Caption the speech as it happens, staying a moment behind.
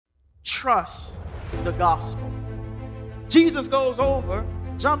trust the gospel. Jesus goes over,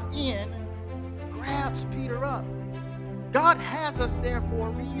 jumps in, grabs Peter up. God has us there for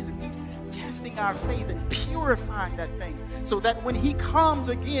a reason. He's testing our faith and purifying that thing so that when he comes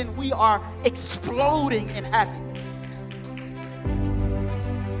again, we are exploding in happiness.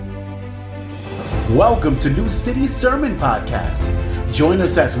 Welcome to New City Sermon Podcast. Join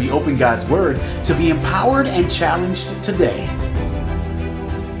us as we open God's Word to be empowered and challenged today.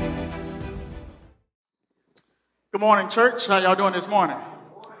 Good morning, church. How y'all doing this morning?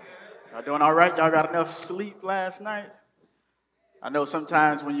 Y'all doing all right? Y'all got enough sleep last night? I know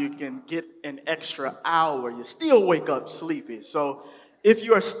sometimes when you can get an extra hour, you still wake up sleepy. So if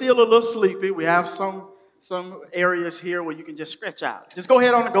you are still a little sleepy, we have some areas here where you can just stretch out. Just go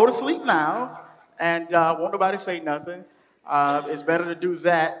ahead on and go to sleep now, and won't nobody say nothing. It's better to do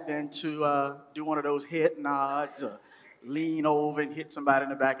that than to do one of those head nods or lean over and hit somebody in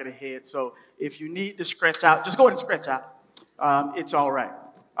the back of the head. So if you need to stretch out, just go ahead and stretch out. It's all right.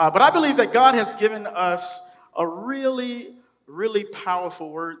 But I believe that God has given us a really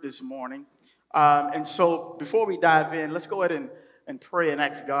powerful word this morning. And so before we dive in, let's go ahead and pray and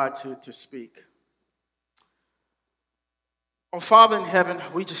ask God to speak. Oh, Father in heaven,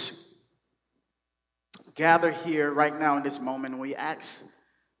 we just gather here right now in this moment, and we ask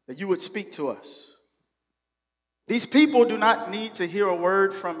that you would speak to us. These people do not need to hear a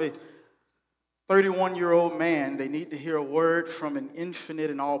word from a 31-year-old man. They need to hear a word from an infinite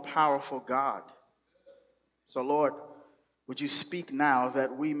and all-powerful God. So, Lord, would you speak now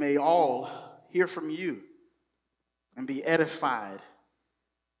that we may all hear from you and be edified,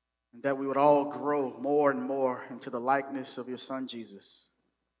 and that we would all grow more and more into the likeness of your Son, Jesus.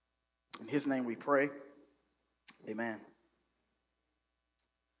 In his name we pray. Amen.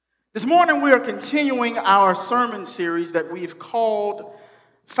 This morning we are continuing our sermon series that we've called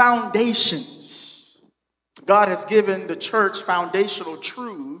Foundations. God has given the church foundational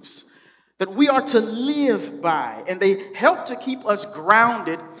truths that we are to live by, and they help to keep us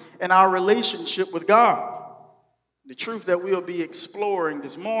grounded in our relationship with God. The truth that we'll be exploring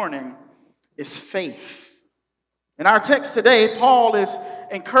this morning is faith. In our text today, Paul is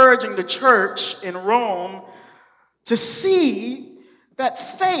encouraging the church in Rome to see that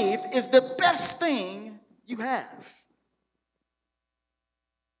faith is the best thing you have.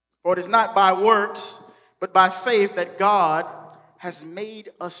 For it is not by works, but by faith that God has made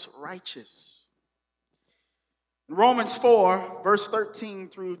us righteous. In Romans 4, verse 13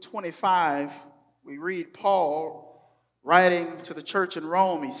 through 25, we read Paul writing to the church in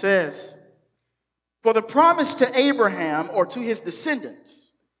Rome. He says, "For the promise to Abraham, or to his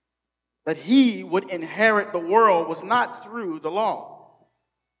descendants, that he would inherit the world was not through the law,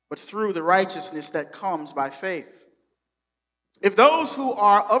 but through the righteousness that comes by faith. If those who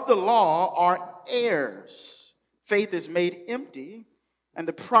are of the law are heirs, faith is made empty and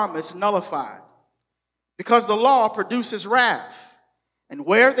the promise nullified. Because the law produces wrath, and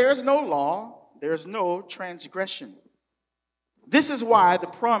where there is no law, there is no transgression. This is why the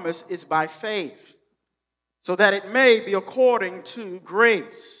promise is by faith, so that it may be according to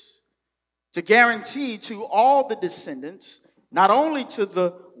grace, to guarantee to all the descendants, not only to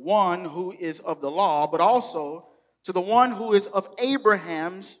the one who is of the law, but also to the one who is of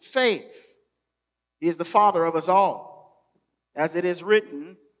Abraham's faith. He is the father of us all. As it is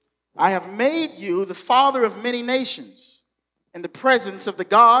written, I have made you the father of many nations, in the presence of the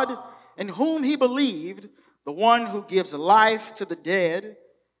God in whom he believed, the one who gives life to the dead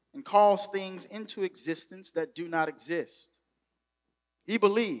and calls things into existence that do not exist. He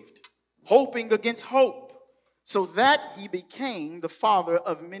believed, hoping against hope, so that he became the father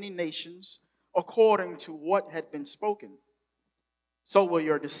of many nations according to what had been spoken. So will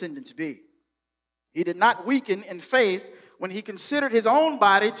your descendants be. He did not weaken in faith when he considered his own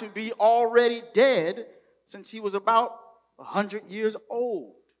body to be already dead, since he was about 100 years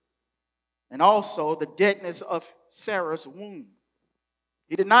old, and also the deadness of Sarah's womb.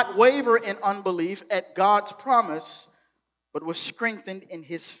 He did not waver in unbelief at God's promise, but was strengthened in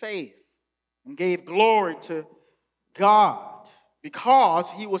his faith and gave glory to God,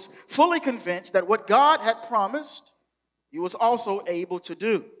 because he was fully convinced that what God had promised, he was also able to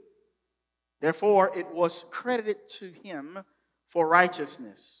do. Therefore, it was credited to him for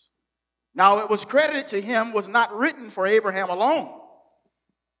righteousness. Now, it was credited to him was not written for Abraham alone,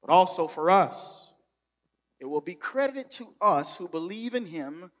 but also for us. It will be credited to us who believe in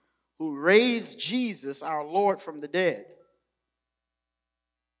him who raised Jesus, our Lord, from the dead.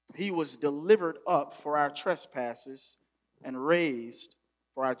 He was delivered up for our trespasses and raised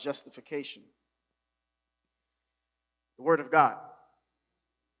for our justification. The word of God.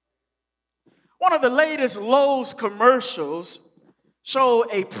 One of the latest Lowe's commercials show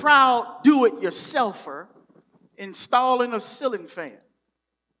a proud do-it-yourselfer installing a ceiling fan.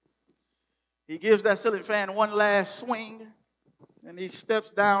 He gives that ceiling fan one last swing, and he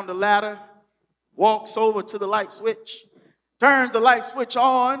steps down the ladder, walks over to the light switch, turns the light switch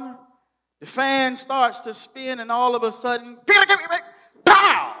on. The fan starts to spin, and all of a sudden,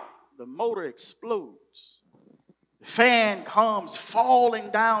 pow! The motor explodes. The fan comes falling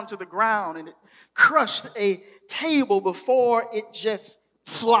down to the ground, and it crushed a table before it just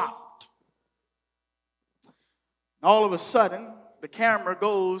flopped. All of a sudden, the camera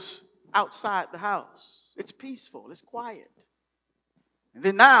goes outside the house. It's peaceful, it's quiet. And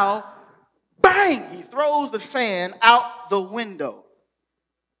then now, bang, he throws the fan out the window.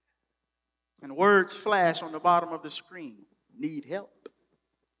 And words flash on the bottom of the screen, need help.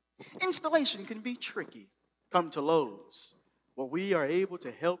 Installation can be tricky. Come to Lowe's, where we are able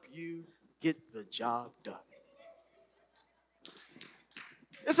to help you get the job done.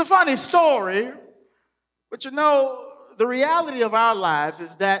 It's a funny story, but you know, the reality of our lives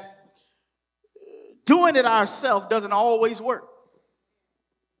is that doing it ourselves doesn't always work.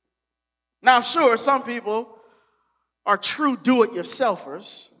 Now, sure, some people are true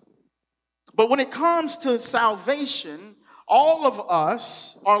do-it-yourselfers, but when it comes to salvation, all of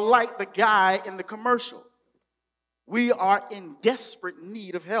us are like the guy in the commercial. We are in desperate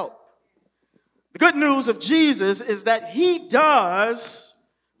need of help. The good news of Jesus is that he does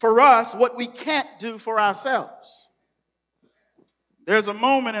for us what we can't do for ourselves. There's a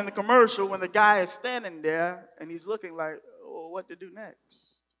moment in the commercial when the guy is standing there and he's looking like, oh, what to do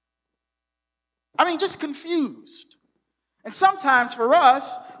next? I mean, just confused. And sometimes for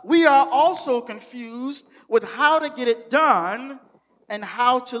us, we are also confused with how to get it done and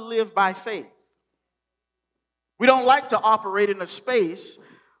how to live by faith. We don't like to operate in a space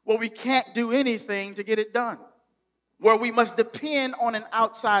where we can't do anything to get it done, where we must depend on an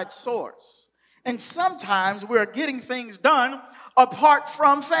outside source. And sometimes we're getting things done apart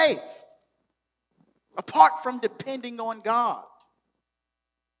from faith, apart from depending on God.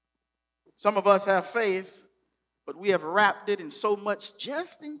 Some of us have faith, but we have wrapped it in so much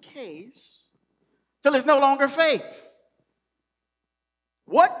just in case till it's no longer faith.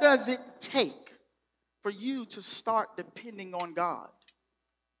 What does it take for you to start depending on God?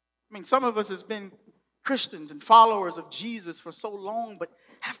 I mean, some of us has been Christians and followers of Jesus for so long, but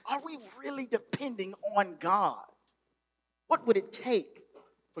are we really depending on God? What would it take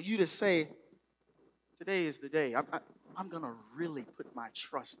for you to say, today is the day. I'm going to really put my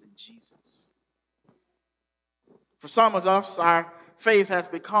trust in Jesus. For some of us, our faith has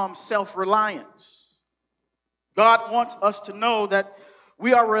become self-reliance. God wants us to know that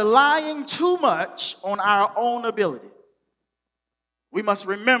we are relying too much on our own ability. We must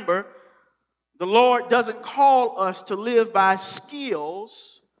remember the Lord doesn't call us to live by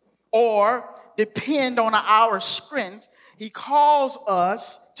skills or depend on our strength. He calls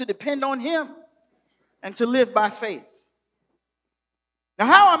us to depend on him and to live by faith. Now,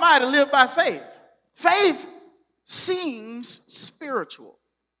 how am I to live by faith? Faith seems spiritual,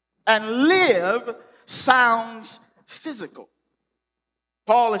 and live sounds physical.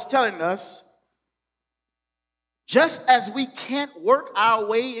 Paul is telling us, just as we can't work our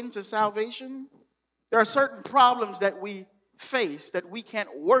way into salvation, there are certain problems that we face that we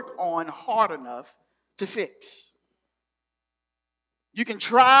can't work on hard enough to fix. You can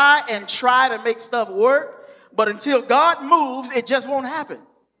try to make stuff work, but until God moves, it just won't happen.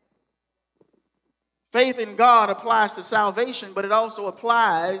 Faith in God applies to salvation, but it also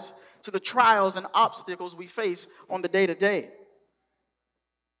applies to the trials and obstacles we face on the day-to-day.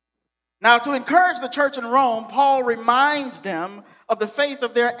 Now, to encourage the church in Rome, Paul reminds them of the faith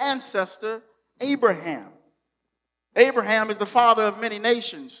of their ancestor, Abraham. Abraham is the father of many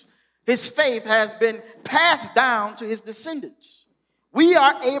nations. His faith has been passed down to his descendants. We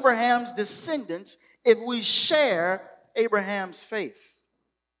are Abraham's descendants if we share Abraham's faith.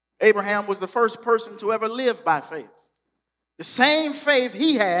 Abraham was the first person to ever live by faith. The same faith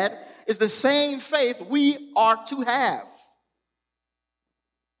he had is the same faith we are to have.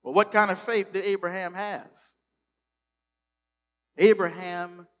 Well, what kind of faith did Abraham have?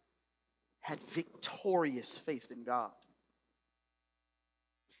 Abraham had victorious faith in God.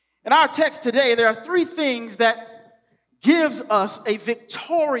 In our text today, there are three things that gives us a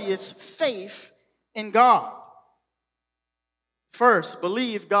victorious faith in God. First,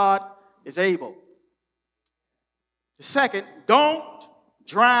 believe God is able. The second, don't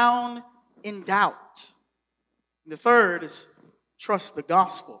drown in doubt. And the third is trust the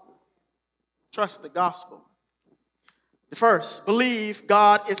gospel. Trust the gospel. First, believe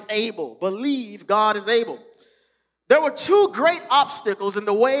God is able. Believe God is able. There were two great obstacles in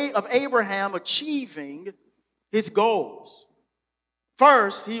the way of Abraham achieving his goals.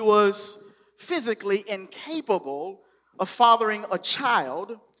 First, he was physically incapable of fathering a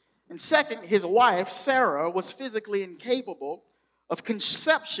child. And second, his wife, Sarah, was physically incapable of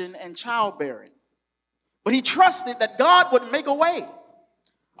conception and childbearing. But he trusted that God would make a way.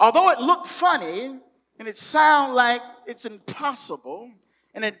 Although it looked funny and it sounded like it's impossible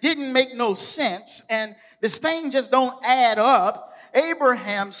and it didn't make no sense and this thing just don't add up,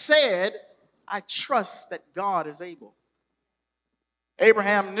 Abraham said, I trust that God is able.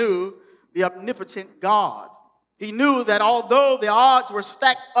 Abraham knew the omnipotent God. He knew that although the odds were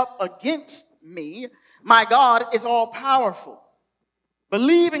stacked up against me, my God is all powerful.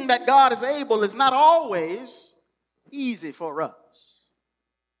 Believing that God is able is not always easy for us.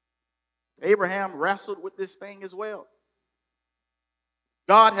 Abraham wrestled with this thing as well.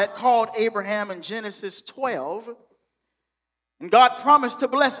 God had called Abraham in Genesis 12, and God promised to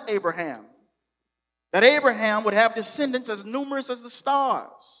bless Abraham, that Abraham would have descendants as numerous as the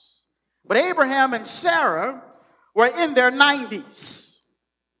stars. But Abraham and Sarah were in their 90s,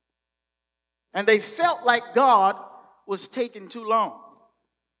 and they felt like God was taking too long.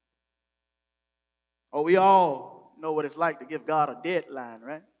 Oh, we all know what it's like to give God a deadline,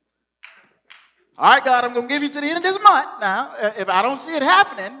 right? All right, God, I'm going to give you to the end of this month. Now, if I don't see it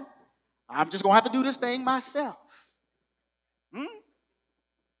happening, I'm just going to have to do this thing myself.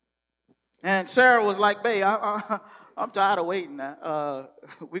 And Sarah was like, babe, I'm tired of waiting now.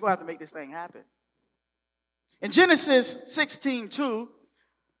 We're going to have to make this thing happen. In Genesis 16:2,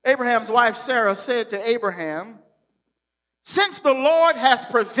 Abraham's wife Sarah said to Abraham, since the Lord has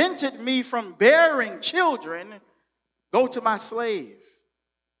prevented me from bearing children, go to my slave.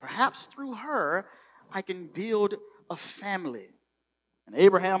 Perhaps through her, I can build a family. And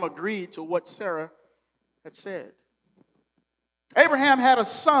Abraham agreed to what Sarah had said. Abraham had a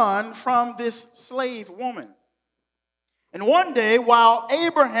son from this slave woman. And one day, while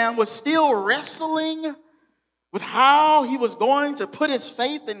Abraham was still wrestling with how he was going to put his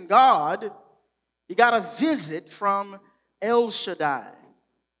faith in God, he got a visit from El Shaddai.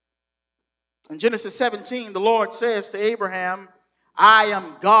 In Genesis 17, the Lord says to Abraham, I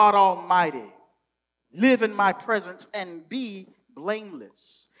am God Almighty. Live in my presence and be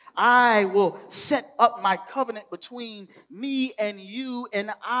blameless. I will set up my covenant between me and you,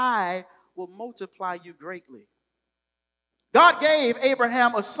 and I will multiply you greatly. God gave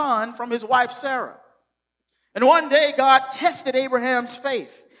Abraham a son from his wife Sarah. And one day God tested Abraham's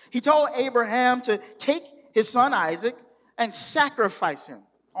faith. He told Abraham to take his son Isaac and sacrifice him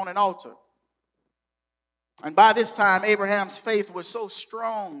on an altar. And by this time, Abraham's faith was so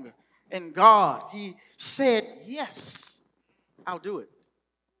strong in God, he said, yes, I'll do it.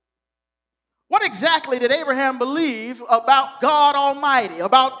 What exactly did Abraham believe about God Almighty,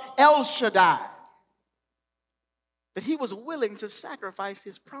 about El Shaddai, that he was willing to sacrifice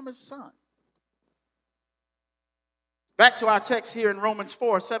his promised son? Back to our text here in Romans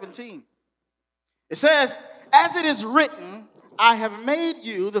 4:17. It says, as it is written, I have made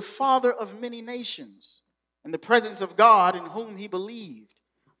you the father of many nations, in the presence of God in whom he believed,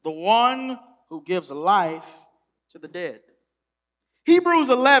 the one who gives life to the dead. Hebrews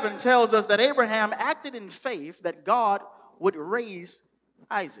 11 tells us that Abraham acted in faith that God would raise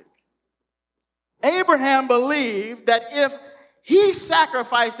Isaac. Abraham believed that if he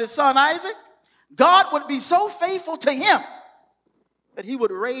sacrificed his son Isaac, God would be so faithful to him that he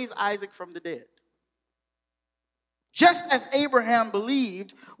would raise Isaac from the dead. Just as Abraham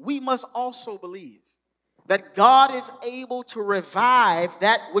believed, we must also believe that God is able to revive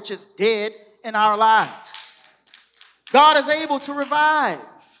that which is dead in our lives. God is able to revive.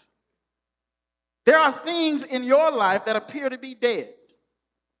 There are things in your life that appear to be dead.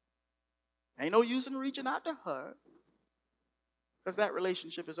 Ain't no use in reaching out to her because that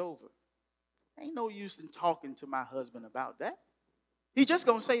relationship is over. Ain't no use in talking to my husband about that. He's just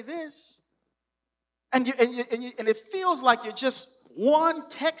going to say this. And it feels like you're just one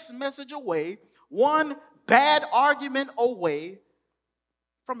text message away, one bad argument away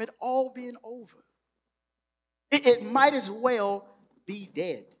from it all being over. It might as well be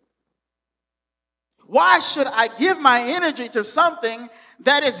dead. Why should I give my energy to something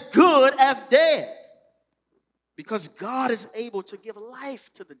that is good as dead? Because God is able to give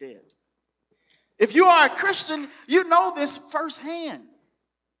life to the dead. If you are a Christian, you know this firsthand.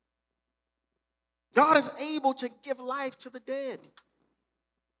 God is able to give life to the dead.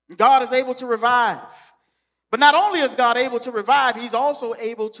 God is able to revive. But not only is God able to revive, he's also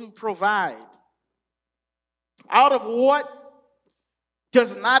able to provide. Out of what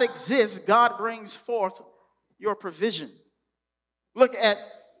does not exist, God brings forth your provision. Look at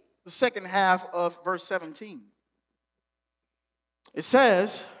the second half of verse 17. It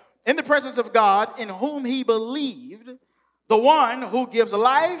says, in the presence of God, in whom he believed, the one who gives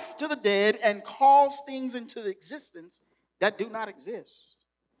life to the dead and calls things into existence that do not exist.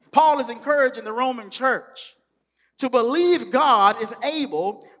 Paul is encouraging the Roman church to believe God is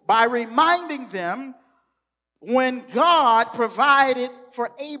able by reminding them when God provided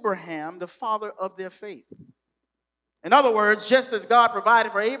for Abraham, the father of their faith. In other words, just as God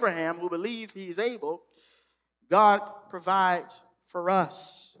provided for Abraham, who believed he is able, God provides for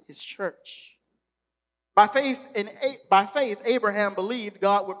us, his church. By faith, Abraham believed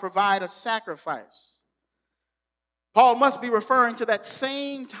God would provide a sacrifice. Paul must be referring to that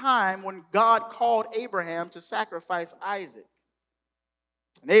same time when God called Abraham to sacrifice Isaac.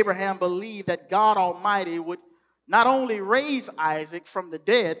 And Abraham believed that God Almighty would not only raise Isaac from the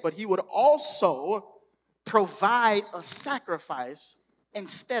dead, but he would also provide a sacrifice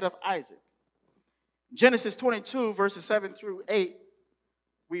instead of Isaac. Genesis 22, verses 7 through 8,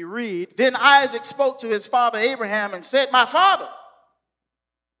 we read, then Isaac spoke to his father Abraham and said, my father.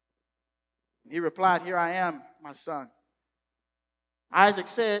 He replied, here I am, my son. Isaac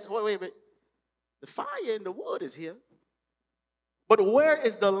said, wait, the fire and the wood is here, but where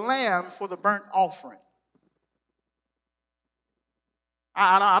is the lamb for the burnt offering?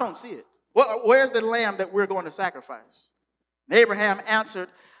 I don't see it. Where's the lamb that we're going to sacrifice? And Abraham answered,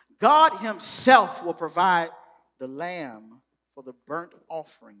 God himself will provide the lamb for the burnt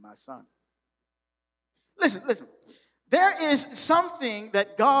offering, my son. Listen. There is something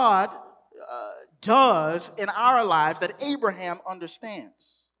that God does in our lives that Abraham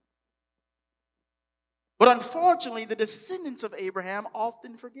understands. But unfortunately, the descendants of Abraham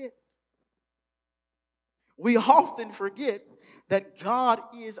often forget. We often forget that God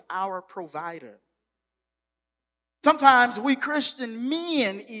is our provider. Sometimes we Christian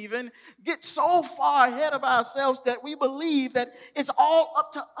men even get so far ahead of ourselves that we believe that it's all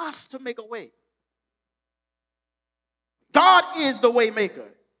up to us to make a way. God is the way maker.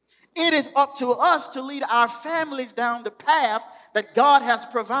 It is up to us to lead our families down the path that God has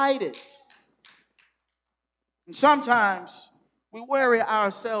provided. And sometimes we worry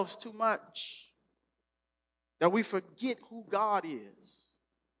ourselves too much that we forget who God is.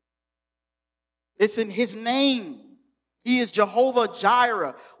 It's in his name. He is Jehovah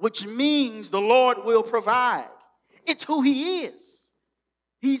Jireh, which means the Lord will provide. It's who he is.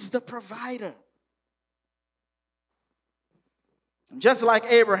 He's the provider. Just like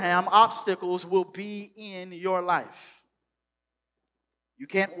Abraham, obstacles will be in your life. You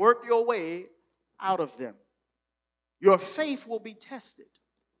can't work your way out of them. Your faith will be tested.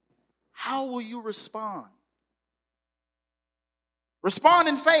 How will you respond? Respond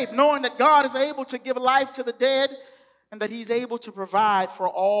in faith, knowing that God is able to give life to the dead and that he's able to provide for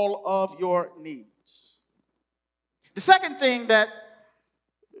all of your needs. The second thing that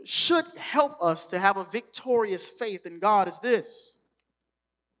should help us to have a victorious faith in God is this: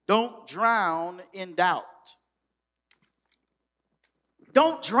 don't drown in doubt.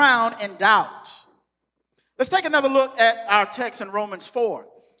 Don't drown in doubt. Let's take another look at our text in Romans 4.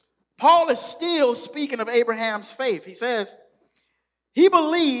 Paul is still speaking of Abraham's faith. He says, he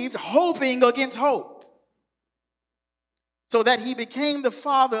believed hoping against hope, so that he became the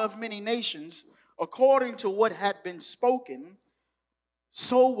father of many nations, according to what had been spoken,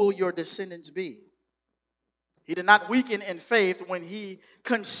 so will your descendants be. He did not weaken in faith when he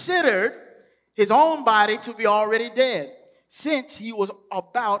considered his own body to be already dead, since he was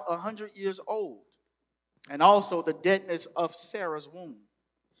about 100 years old, and also the deadness of Sarah's womb.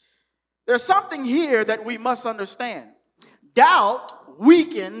 There's something here that we must understand. Doubt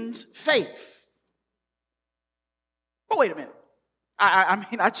weakens faith. But wait a minute.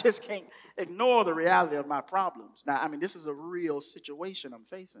 I just can't ignore the reality of my problems. Now, this is a real situation I'm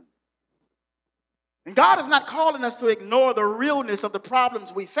facing. And God is not calling us to ignore the realness of the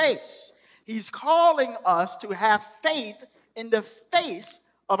problems we face. He's calling us to have faith in the face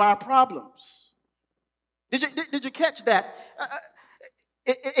of our problems. Did you catch that?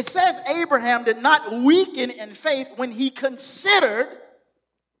 It says Abraham did not weaken in faith when he considered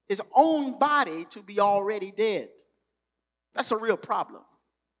his own body to be already dead. That's a real problem.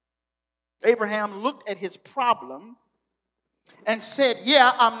 Abraham looked at his problem and said,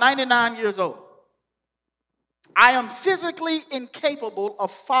 yeah, I'm 99 years old. I am physically incapable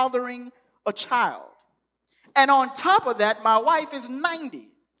of fathering a child. And on top of that, my wife is 90.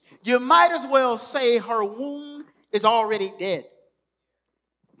 You might as well say her womb is already dead.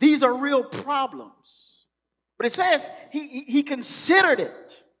 These are real problems. But it says he considered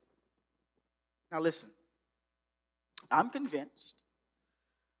it. Now listen, I'm convinced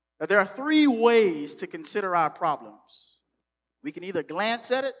that there are three ways to consider our problems. We can either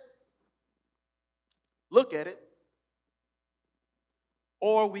glance at it, look at it,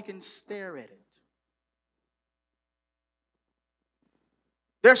 or we can stare at it.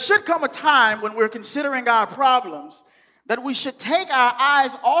 There should come a time when we're considering our problems that we should take our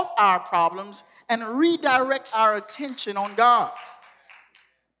eyes off our problems and redirect our attention on God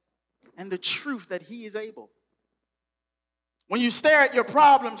and the truth that He is able. When you stare at your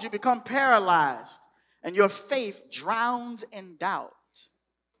problems, you become paralyzed and your faith drowns in doubt.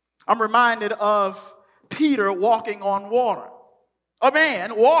 I'm reminded of Peter walking on water. A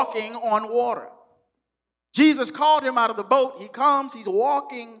man walking on water. Jesus called him out of the boat. He comes, he's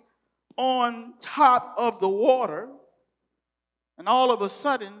walking on top of the water. And all of a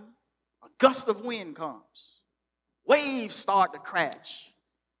sudden, a gust of wind comes. Waves start to crash.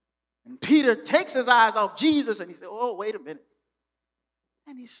 And Peter takes his eyes off Jesus and he says, oh, wait a minute.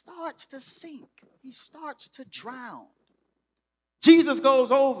 And he starts to sink. He starts to drown. Jesus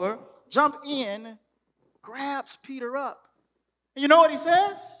goes over, jumps in, grabs Peter up. And you know what he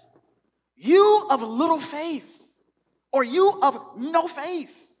says? You of little faith, or you of no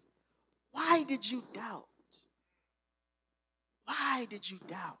faith, why did you doubt? Why did you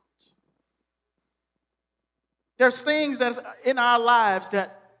doubt? There's things that's in our lives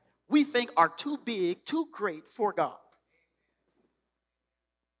that we think are too big, too great for God.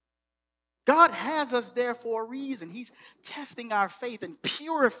 God has us there for a reason. He's testing our faith and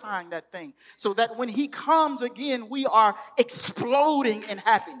purifying that thing so that when He comes again, we are exploding in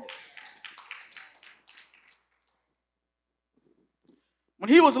happiness. When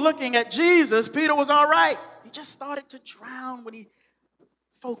he was looking at Jesus, Peter was all right. He just started to drown when he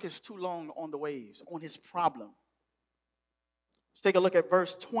focused too long on the waves, on his problem. Let's take a look at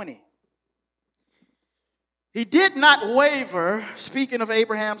verse 20. He did not waver, speaking of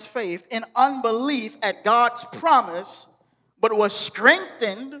Abraham's faith, in unbelief at God's promise, but was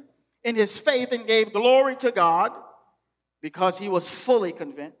strengthened in his faith and gave glory to God because he was fully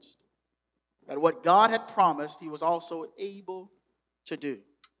convinced that what God had promised, he was also able to do.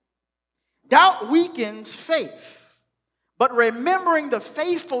 Doubt weakens faith, but remembering the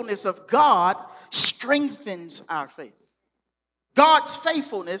faithfulness of God strengthens our faith. God's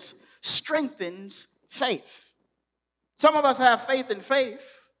faithfulness strengthens faith. Some of us have faith in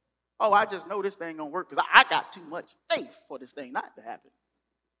faith. Oh, I just know this thing gonna work because I got too much faith for this thing not to happen.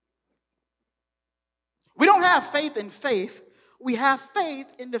 We don't have faith in faith. We have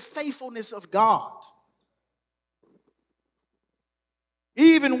faith in the faithfulness of God.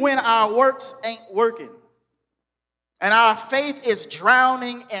 Even when our works ain't working and our faith is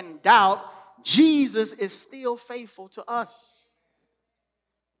drowning in doubt, Jesus is still faithful to us.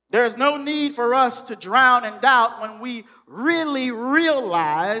 There's no need for us to drown in doubt when we really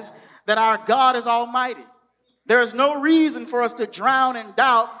realize that our God is almighty. There's no reason for us to drown in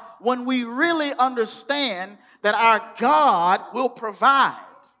doubt when we really understand that our God will provide.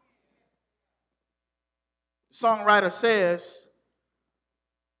 The songwriter says,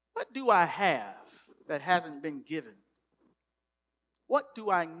 what do I have that hasn't been given? What do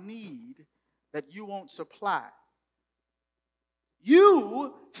I need that you won't supply?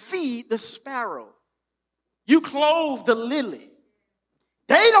 You feed the sparrow. You clothe the lily.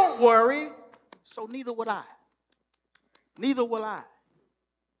 They don't worry, so neither would I. Neither will I.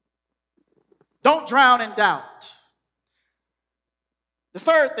 Don't drown in doubt. The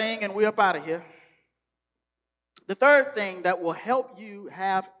third thing, and we're up out of here. The third thing that will help you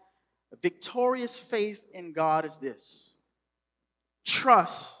have a victorious faith in God is this.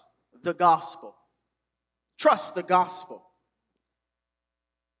 Trust the gospel. Trust the gospel.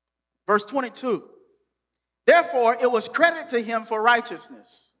 Verse 22. Therefore, it was credited to him for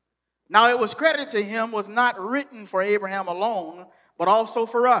righteousness. Now, it was credited to him was not written for Abraham alone, but also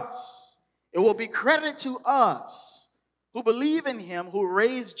for us. It will be credited to us who believe in him who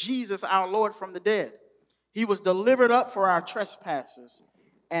raised Jesus our Lord from the dead. He was delivered up for our trespasses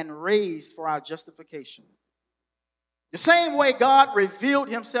and raised for our justification. The same way God revealed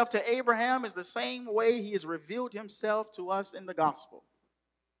himself to Abraham is the same way he has revealed himself to us in the gospel.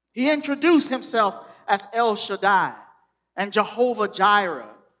 He introduced himself as El Shaddai and Jehovah Jireh,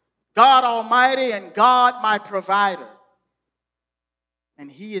 God Almighty and God my provider. And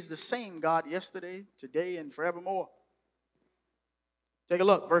he is the same God yesterday, today, and forevermore. Take a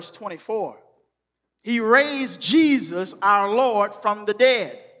look, verse 24. He raised Jesus, our Lord, from the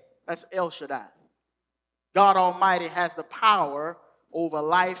dead. That's El Shaddai. God Almighty has the power over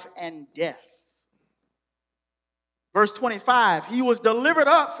life and death. Verse 25, he was delivered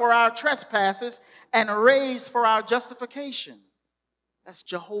up for our trespasses and raised for our justification. That's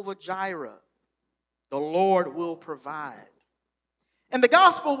Jehovah Jireh. The Lord will provide. In the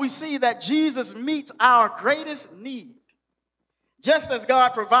gospel, we see that Jesus meets our greatest need. Just as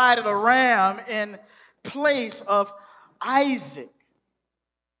God provided a ram in place of Isaac,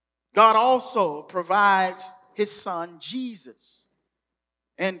 God also provides his son Jesus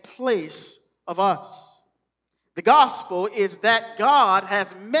in place of us. The gospel is that God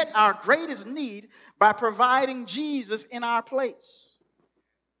has met our greatest need by providing Jesus in our place.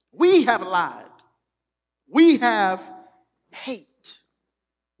 We have lied. We have hate.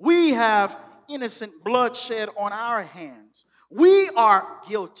 We have innocent bloodshed on our hands. We are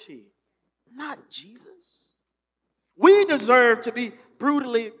guilty, not Jesus. We deserve to be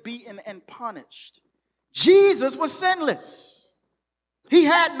brutally beaten and punished. Jesus was sinless. He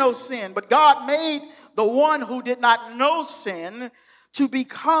had no sin, but God made the one who did not know sin to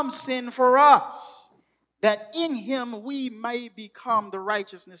become sin for us, that in him we may become the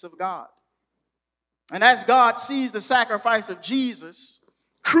righteousness of God. And as God sees the sacrifice of Jesus,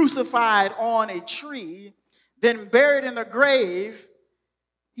 crucified on a tree, then buried in a grave,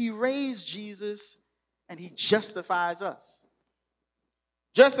 he raised Jesus and he justifies us.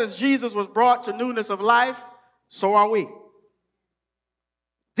 Just as Jesus was brought to newness of life, so are we.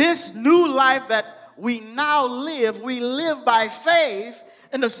 This new life that we now live, we live by faith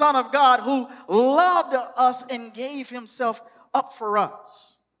in the Son of God who loved us and gave himself up for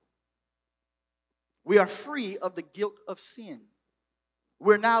us. We are free of the guilt of sin.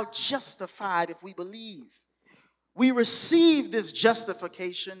 We're now justified if we believe. We receive this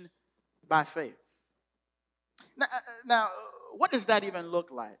justification by faith. Now, what does that even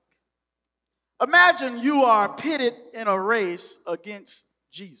look like? Imagine you are pitted in a race against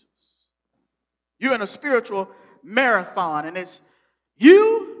Jesus. You're in a spiritual marathon, and it's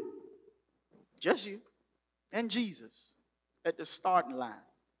you, just you, and Jesus at the starting line.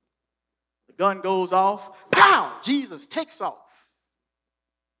 The gun goes off, pow, Jesus takes off.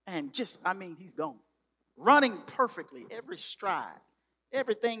 And he's gone. Running perfectly, every stride,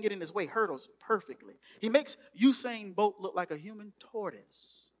 everything getting in his way, hurdles perfectly. He makes Usain Bolt look like a human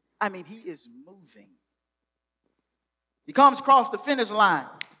tortoise. He is moving. He comes across the finish line,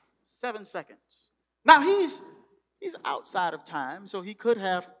 7 seconds. Now, he's outside of time, so he could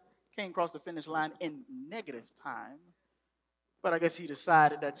have came across the finish line in negative time. But I guess he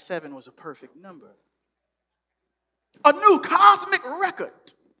decided that 7 was a perfect number. A new cosmic record.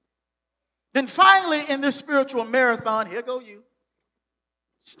 Then finally, in this spiritual marathon, here go you,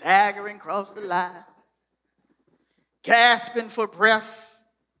 staggering across the line, gasping for breath.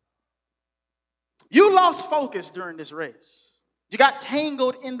 You lost focus during this race. You got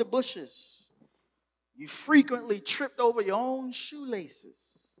tangled in the bushes. You frequently tripped over your own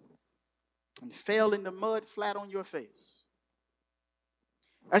shoelaces and fell in the mud flat on your face.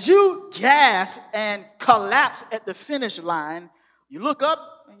 As you gasp and collapse at the finish line, you look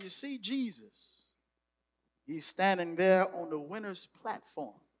up and you see Jesus. He's standing there on the winner's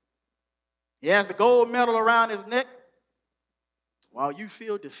platform. He has the gold medal around his neck while you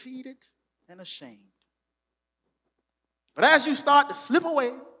feel defeated and ashamed. But as you start to slip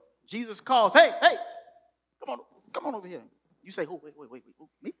away, Jesus calls, hey, come on over here. You say, wait, who,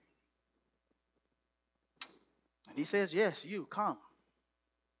 me? And he says, yes, you, come.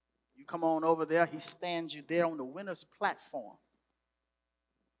 You come on over there. He stands you there on the winner's platform.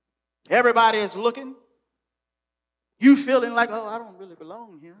 Everybody is looking. You feeling like, I don't really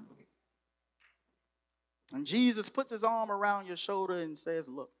belong here. And Jesus puts his arm around your shoulder and says,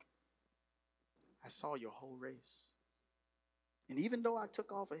 look, I saw your whole race. And even though I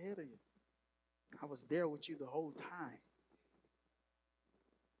took off ahead of you, I was there with you the whole time.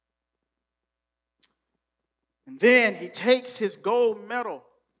 And then he takes his gold medal,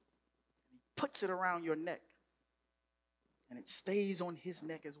 he puts it around your neck, and it stays on his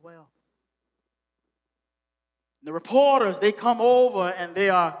neck as well. The reporters, they come over and they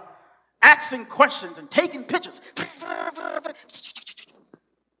are asking questions and taking pictures.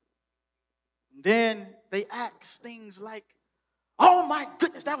 Then they ask things like, oh my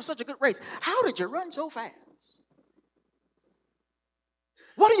goodness, that was such a good race. How did you run so fast?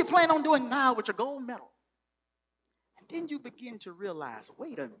 What are you planning on doing now with your gold medal? And then you begin to realize,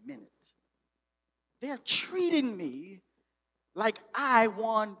 wait a minute. They're treating me like I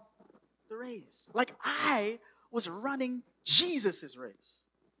won the race. Like I was running Jesus' race.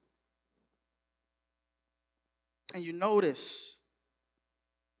 And you notice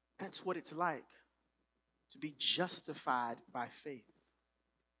that's what it's like to be justified by faith.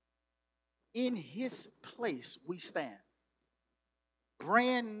 in his place we stand.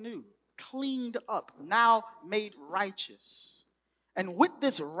 Brand new, cleaned up, now made righteous. And with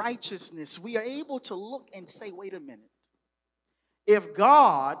this righteousness, we are able to look and say, wait a minute. If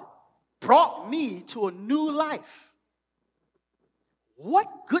God brought me to a new life, what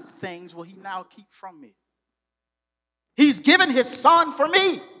good things will he now keep from me? He's given his son for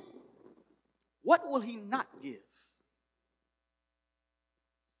me. What will he not give?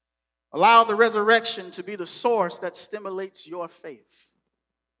 Allow the resurrection to be the source that stimulates your faith.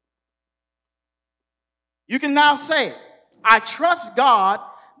 You can now say, I trust God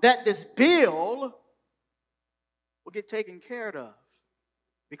that this bill will get taken care of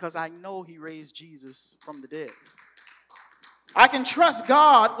because I know he raised Jesus from the dead. I can trust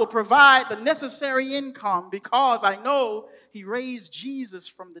God will provide the necessary income because I know he raised Jesus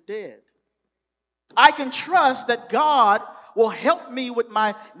from the dead. I can trust that God will help me with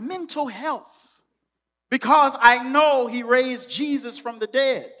my mental health because I know he raised Jesus from the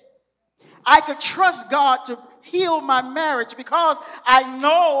dead. I could trust God to heal my marriage because I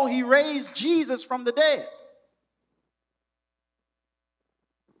know he raised Jesus from the dead.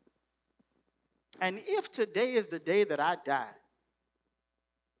 And if today is the day that I die,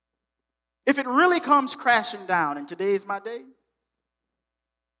 if it really comes crashing down and today is my day,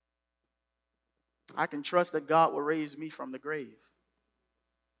 I can trust that God will raise me from the grave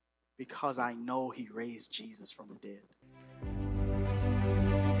because I know he raised Jesus from the dead.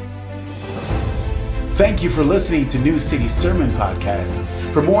 Thank you for listening to New City Sermon Podcast.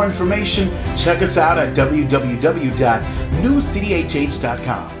 For more information, check us out at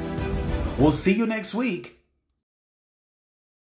www.newcityhh.com. We'll see you next week.